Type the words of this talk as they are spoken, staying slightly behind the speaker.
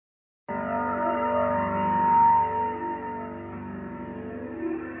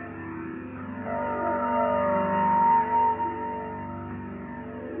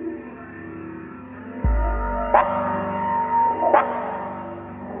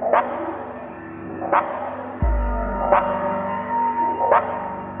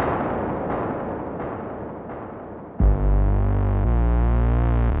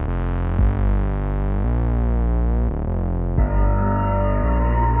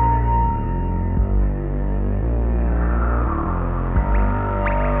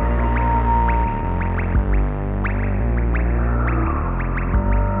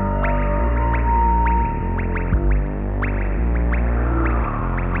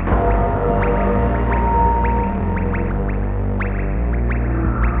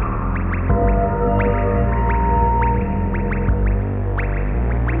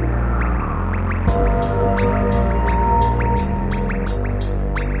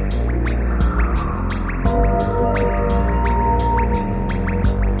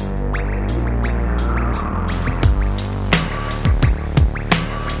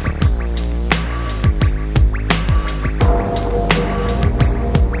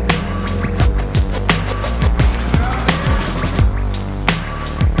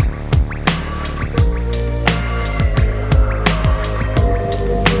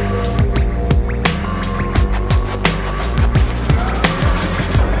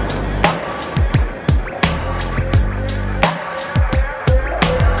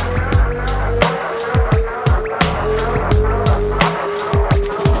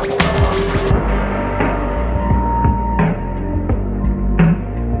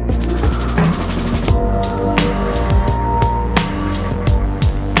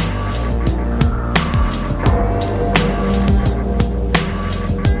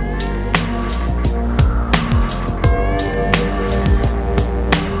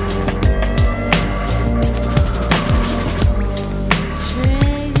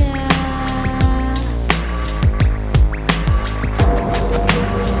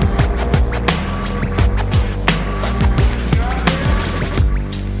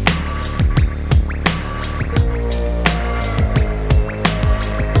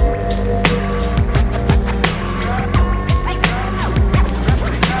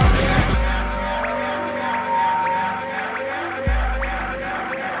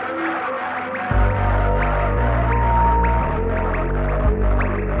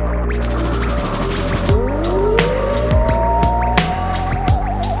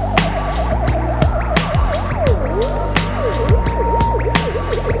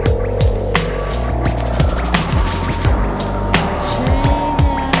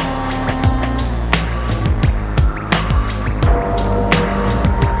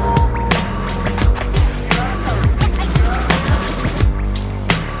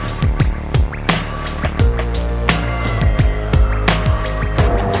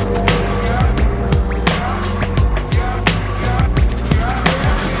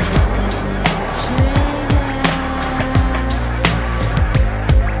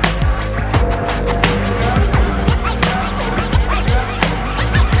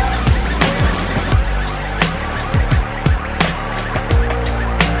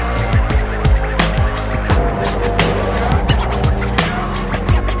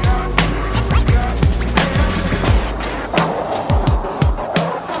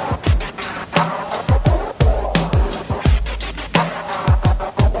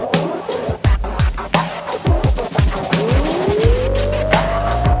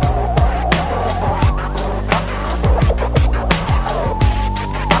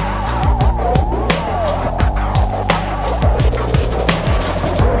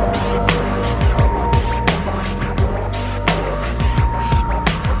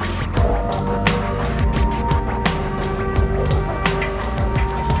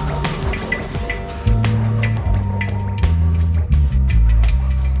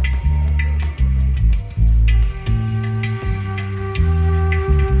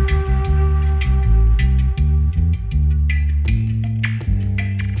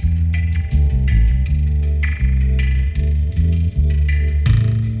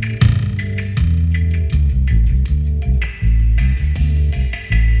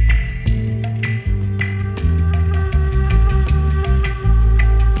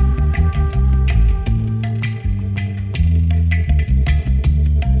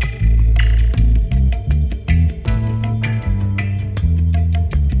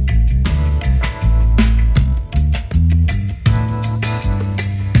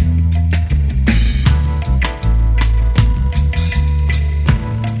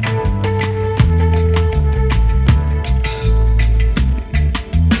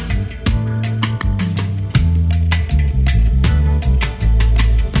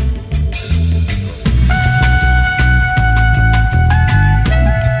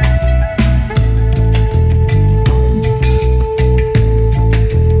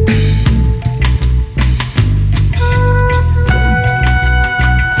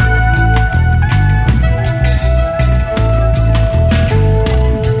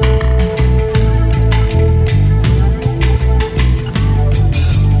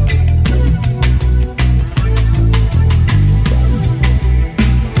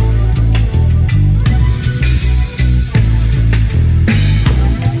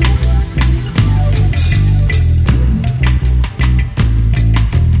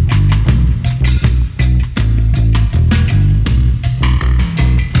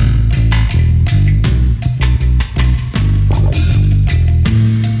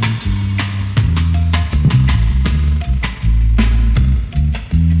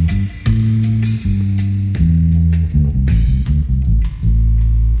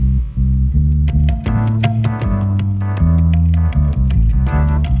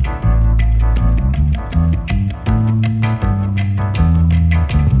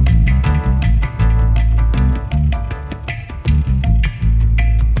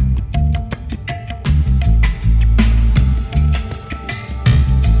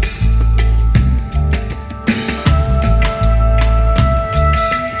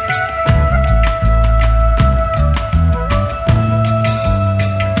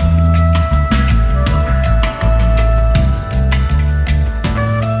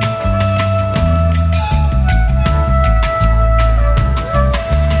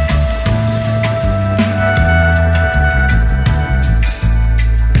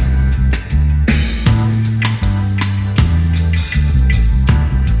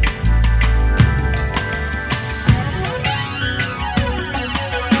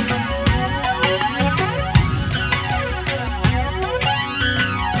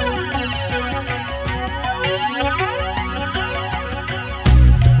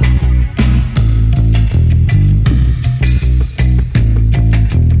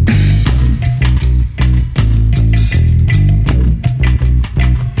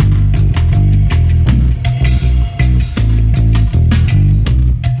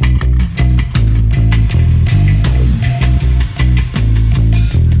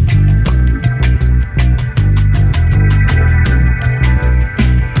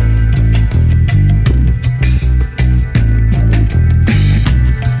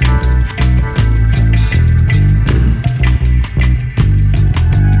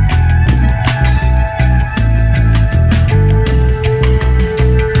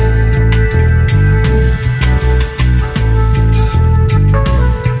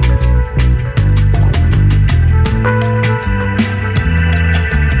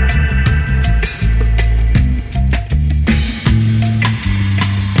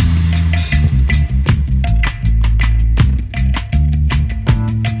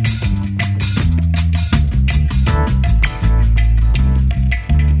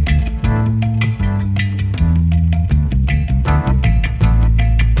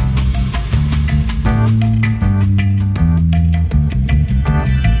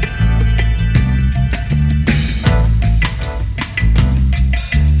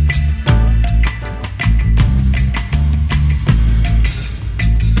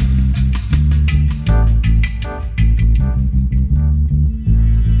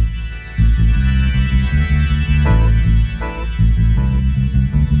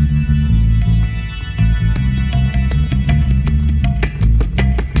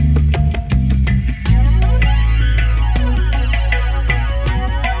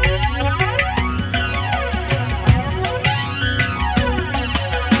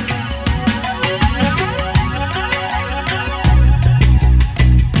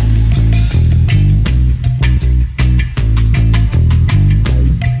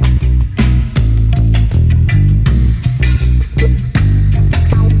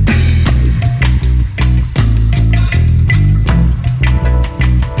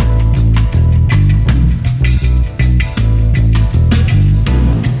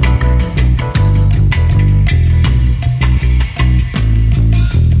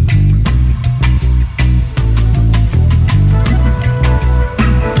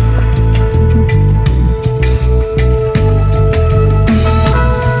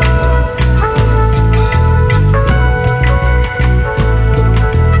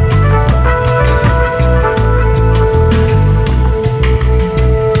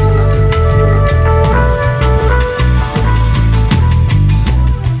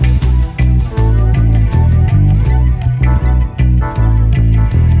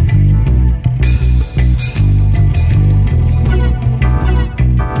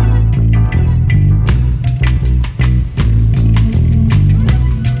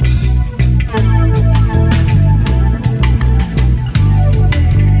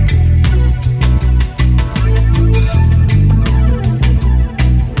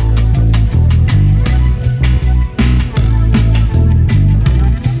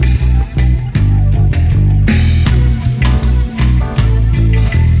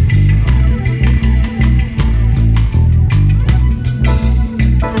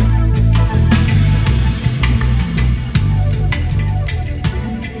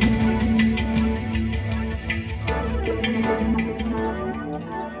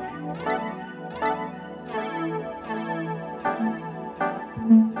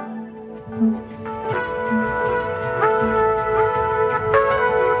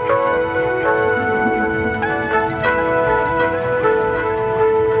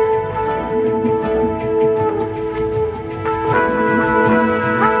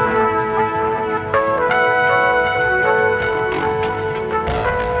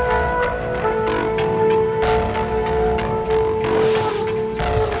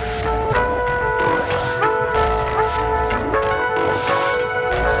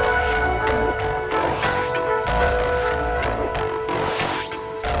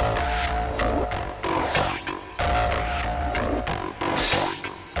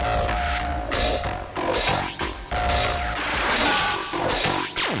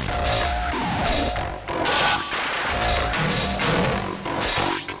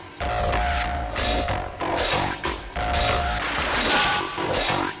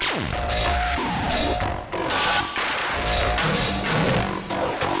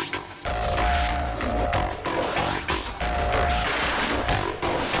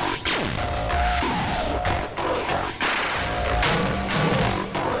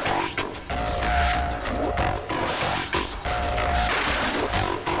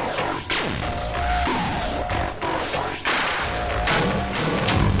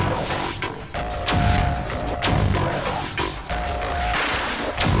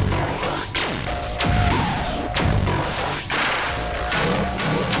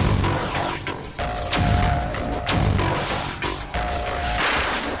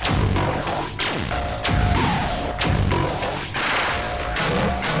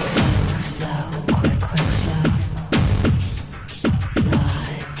Slow.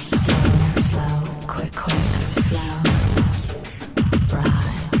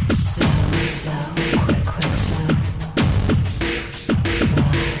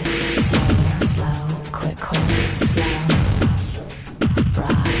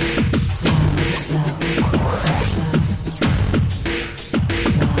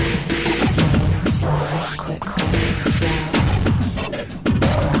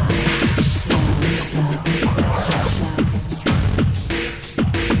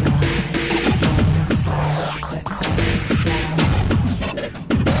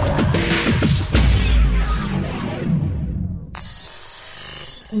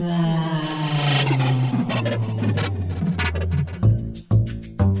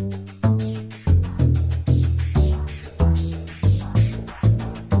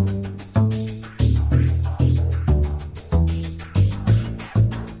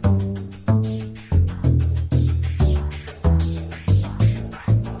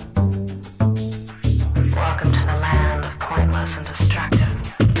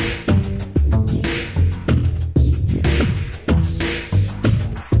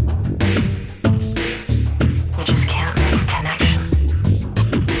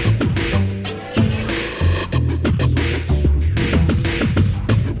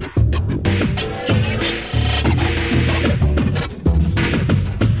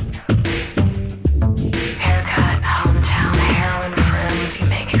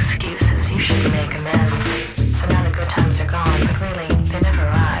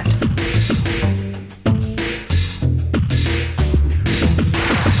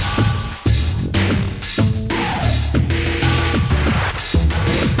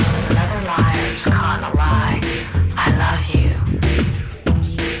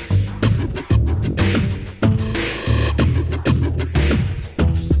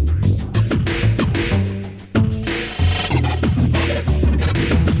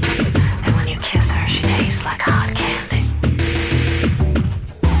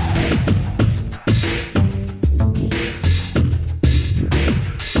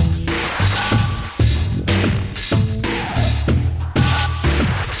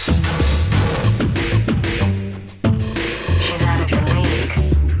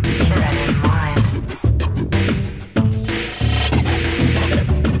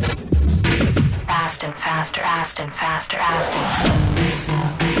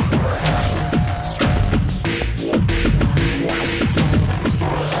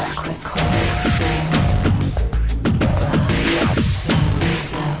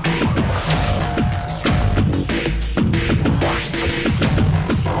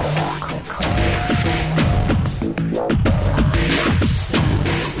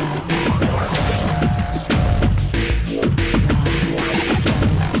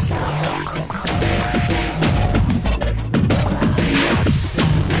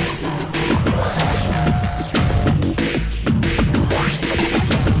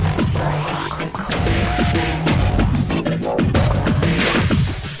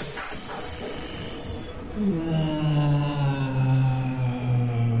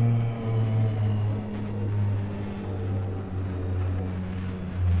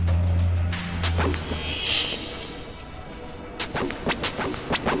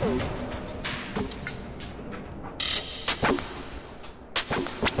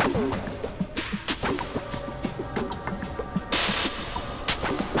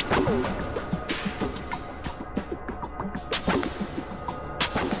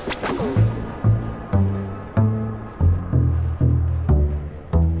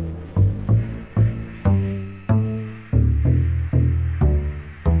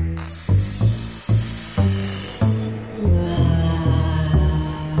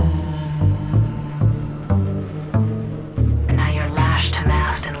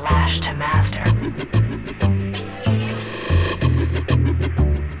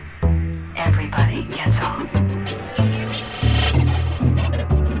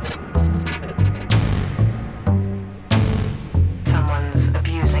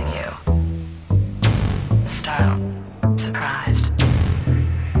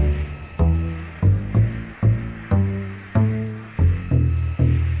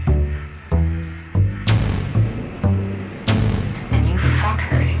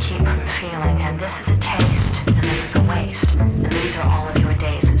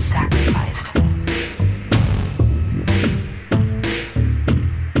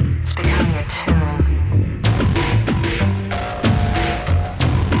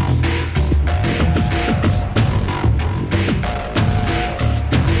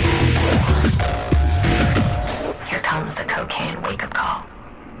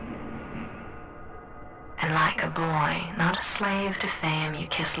 And like a boy, not a slave to fame, you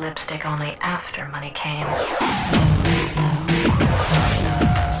kiss lipstick only after money came. Slowly, slowly, quickly,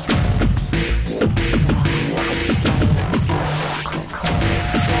 slow. Slowly, slowly, quickly,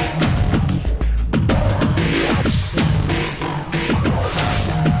 slow. Slowly, slowly, quickly,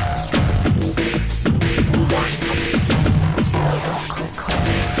 slow. Slowly, slowly,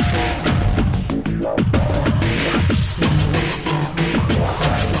 quickly, slow. Slowly, slowly,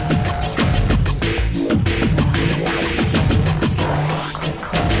 quickly, slow. Slowly,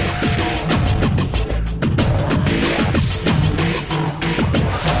 quickly, slow.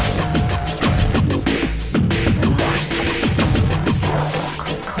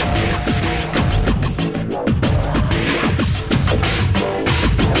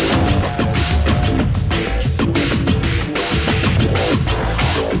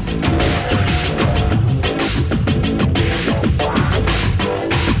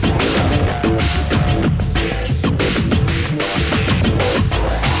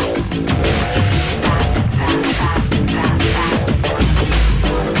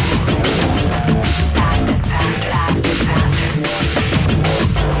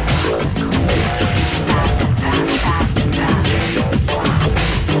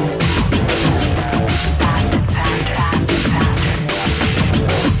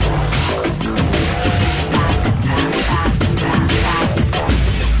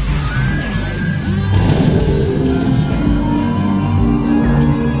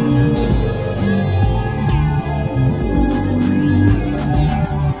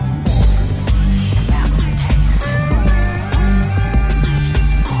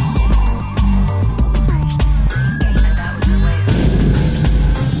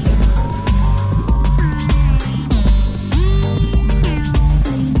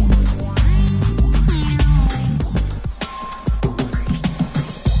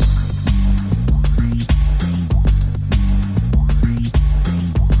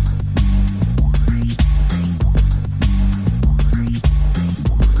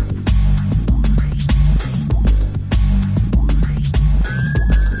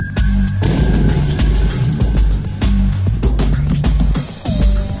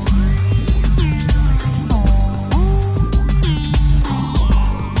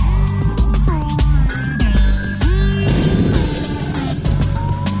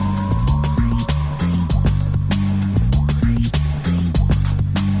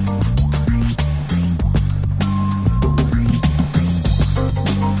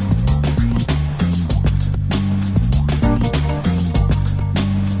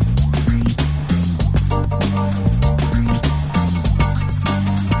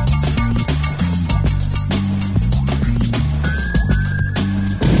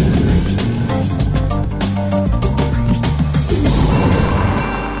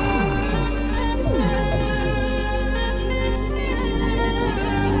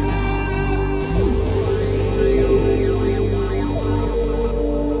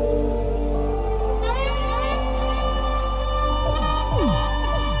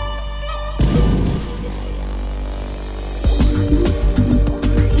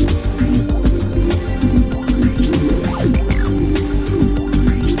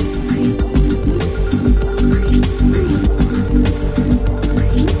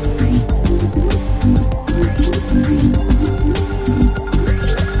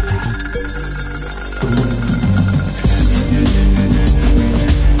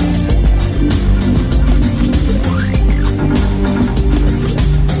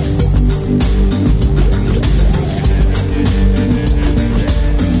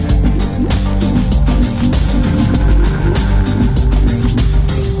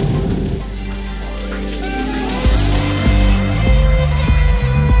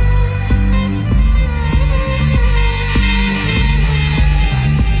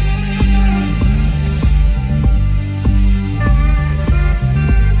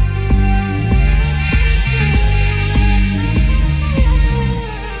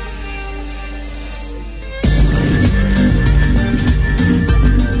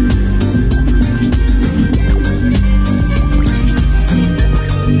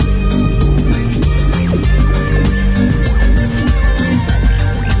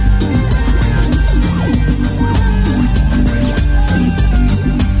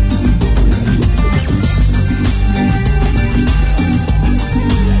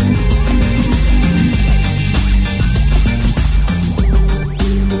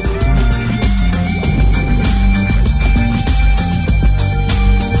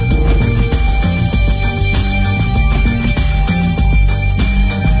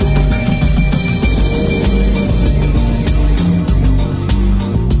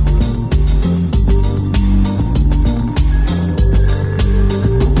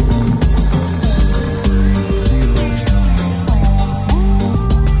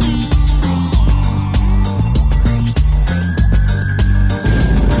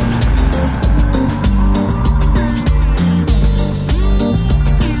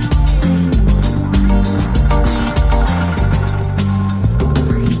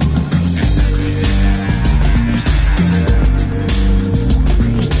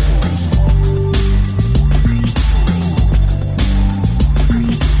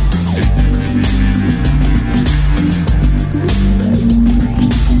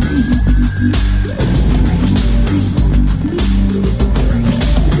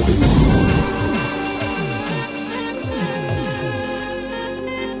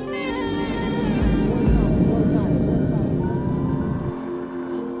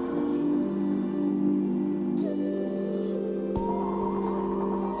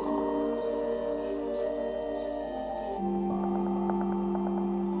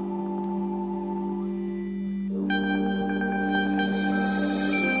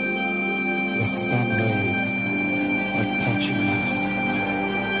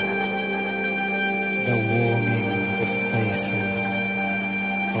 the warming of the faces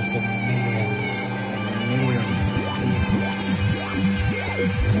of the millions and millions of people,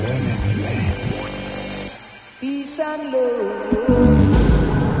 women and men. Peace and love.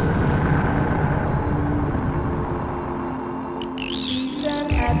 Peace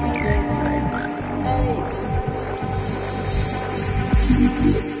and happiness. Hey.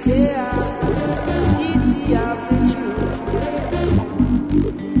 Yeah, city of the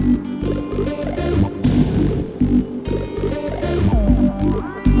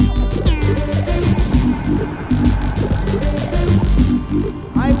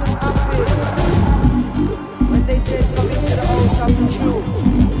I was happy when they said come into the house of the truth.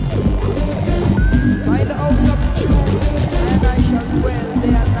 Find the house of the truth, and I shall dwell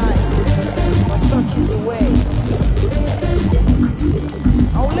day and night, for such is the way.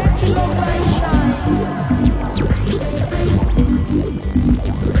 I'll let your love light shine.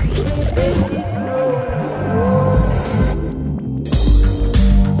 Let it grow.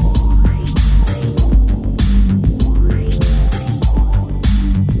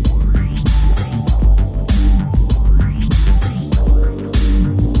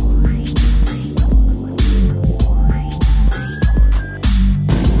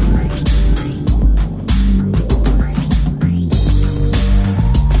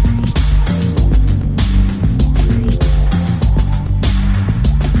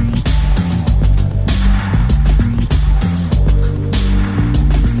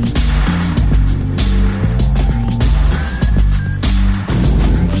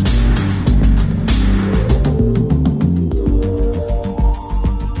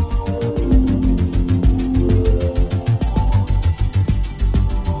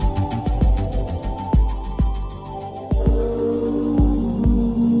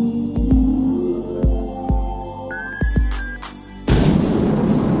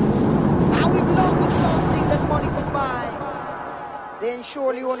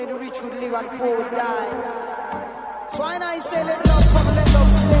 Surely only the rich would live and poor would die. So when I say let love come and let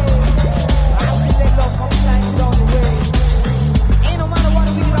love stay, I say let love come shining down the way. Ain't no matter what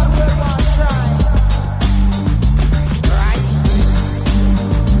we do, that world want to try. Right?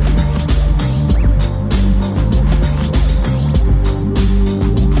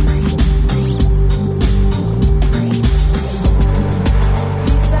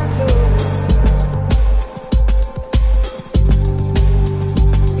 Peace and love.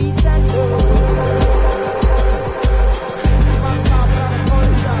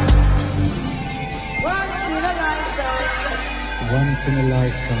 Once in a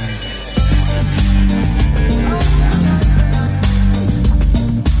lifetime.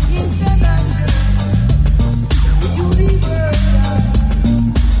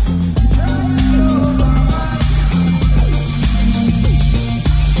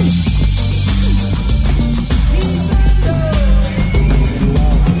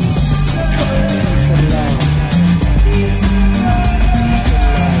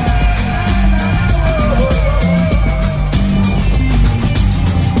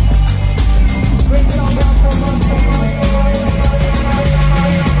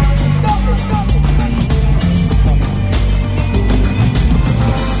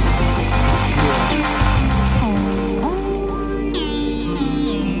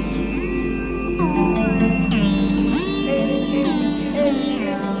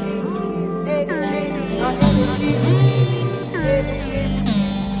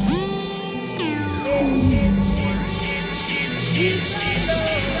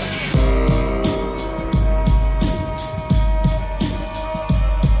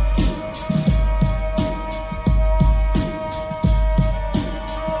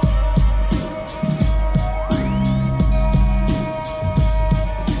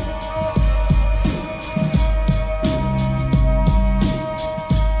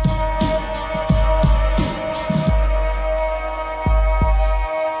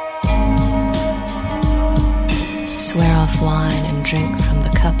 Swear off wine and drink from the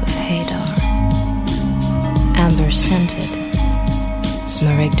cup of Hadar, amber scented,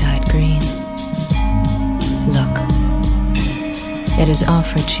 smaragdite green. Look, it is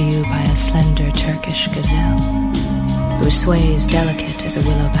offered to you by a slender Turkish gazelle, who sways delicate as a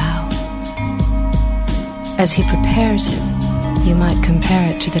willow bough. As he prepares it, you might compare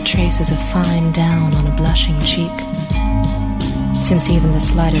it to the traces of fine down on a blushing cheek, since even the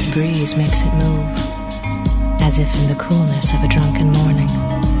slightest breeze makes it move, as if in the coolness of a drunken morning,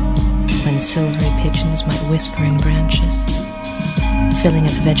 when silvery pigeons might whisper in branches, filling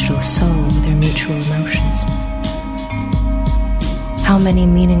its vegetal soul with their mutual emotions. How many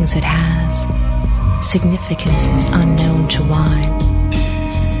meanings it has, significances unknown to wine.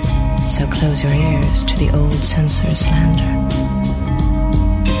 So so close your ears to the old censor's slander.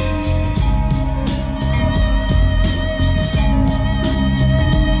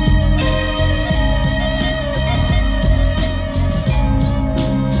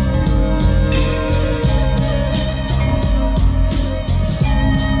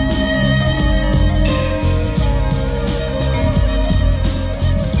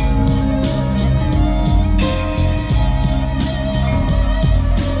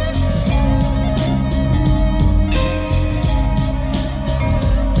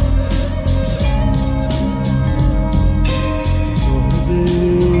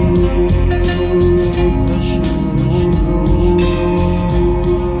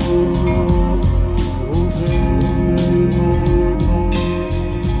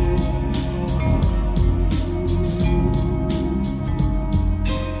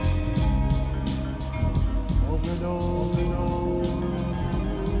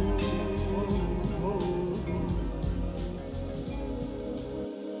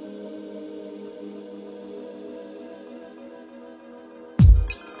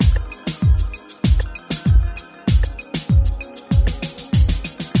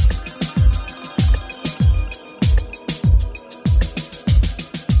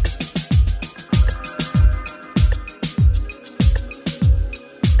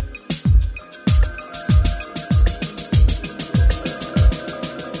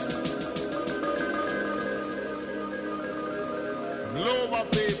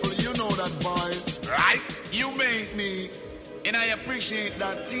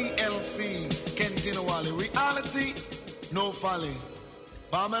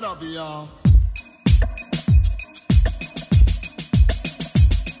 Palm it up, y'all.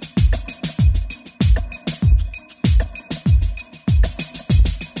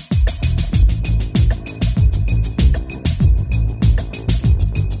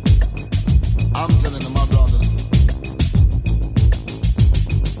 I'm telling them, my brother.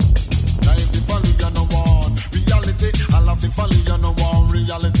 Now if you follow, you know one reality. I love you follow, you know one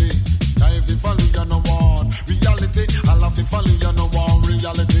reality. Now if you follow, you know one reality. I love you follow, you know one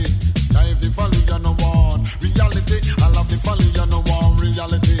reality. Now if you follow, you know one reality. I love you follow, you know one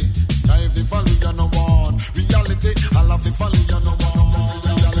reality. Now if you follow, you know one reality. I love you follow, you know one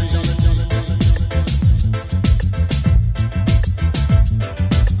reality.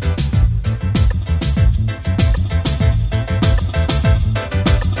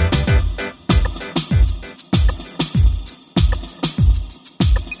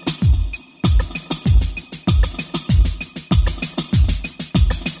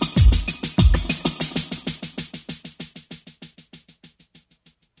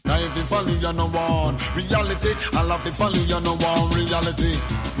 You know one reality. I love you follow, you know one reality.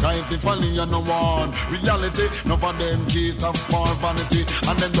 Now if you follow, you know one reality. None of them cater for vanity,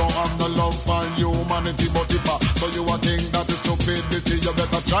 and them don't have no love for humanity. But if so you a think that is stupidity, you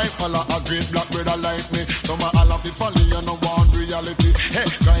better try follow a great black brother like me. So my I love you follow, you know one reality. Hey,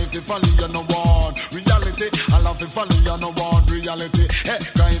 now if you follow, you know one reality. I love you follow, you know one reality. Hey,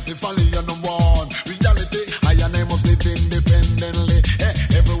 now if you follow, you know one reality. I and I must live independently. Hey,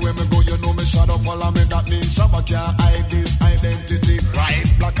 everywhere me go, you know me shadow follow me. That means Shabba can't hide this identity. Right,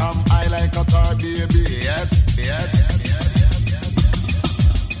 black I'm high like a tar baby. Yes, yes, yes, yes, yes, yes.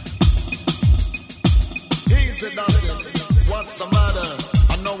 Easy, that's it. What's the matter?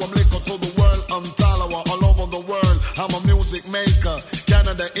 I know I'm liquor to the world. I'm Talawa all over the world. I'm a music maker.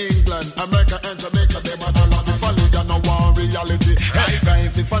 Canada, England, America and Jamaica. They might love you follow, you know one reality. Hey, guy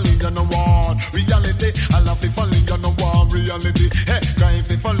if you follow, you know one reality. I love you follow, you know one reality. Hey, guy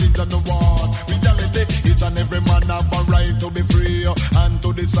if you follow, you know one reality. Each and every man have a right to be free and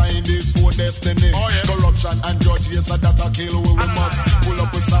to decide his own destiny. Oh, yes. Corruption and judge, yes, that a kill. We must pull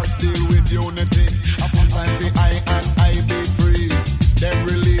up with us, deal with unity. A full time the I and I be free. Then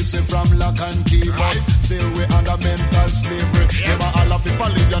release it from lock and key, but still we under mental slavery. Yeah, but all of it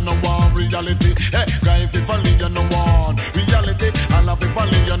follow, you know one reality. Hey, guy if you follow, you know one reality. All of it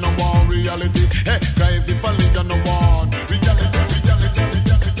follow, you know one reality. Hey, guy if you follow, you know one reality.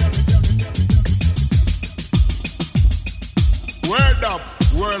 Word up,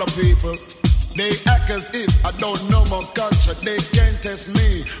 word of people. They act as if I don't know my culture. They can't test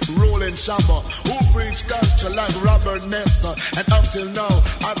me, rolling Shabba, who preach culture like Robert Nesta. And up till now,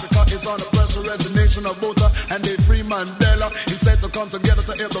 Africa is on the pressure resignation of Botha and they free Mandela. Instead to come together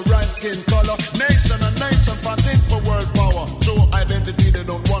to have the right skin color. Nation and nation fighting for world power. True identity they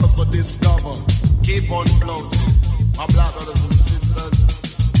don't want us to discover. Keep on floating, my black brothers and sisters.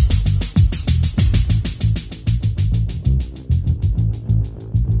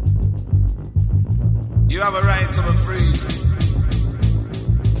 You have a right to be free.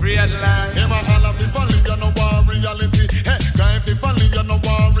 free at last. Hey, my all of the folly, you know war reality. Hey, guy, if you folly, you know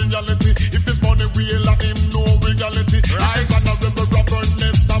war reality. If it's money, we'll let him know reality. Right. Rise and a rebel rapper,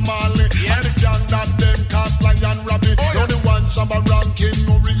 Nesta Marley. Yes. And the gang that them cast lion rabbit. Oh, you're the one Shabba ranking,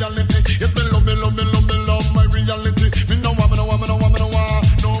 no reality. Yes, me love, me love, me love, me love my reality. Me no want, me no want, me no want, me no want.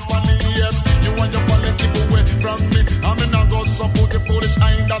 No funny, yes. You want your folly, keep away from me. I'm in a go support the foolish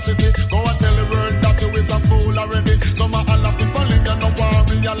audacity. Go and tell the world that you is a fool already. So my all of the folly, you know war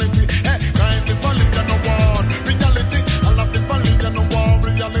reality. Hey, cry if you folly, you know war reality. All of the folly, you know war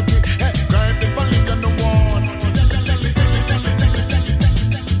reality. Hey, cry if you folly, you know war reality.